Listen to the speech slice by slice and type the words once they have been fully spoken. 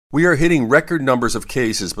We are hitting record numbers of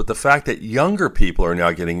cases, but the fact that younger people are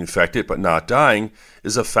now getting infected but not dying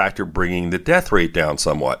is a factor bringing the death rate down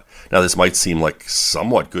somewhat. Now, this might seem like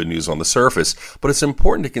somewhat good news on the surface, but it's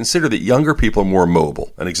important to consider that younger people are more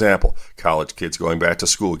mobile. An example, college kids going back to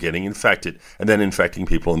school, getting infected, and then infecting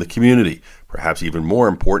people in the community. Perhaps even more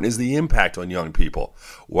important is the impact on young people.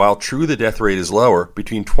 While true the death rate is lower,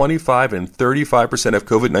 between 25 and 35% of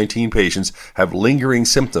COVID-19 patients have lingering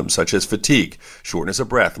symptoms such as fatigue, shortness of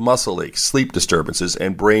breath, muscle aches, sleep disturbances,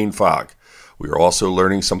 and brain fog. We are also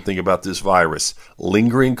learning something about this virus.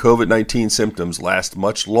 Lingering COVID-19 symptoms last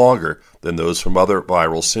much longer than those from other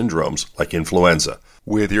viral syndromes like influenza.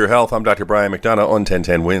 With your health, I'm Dr. Brian McDonough on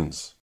 1010 Wins.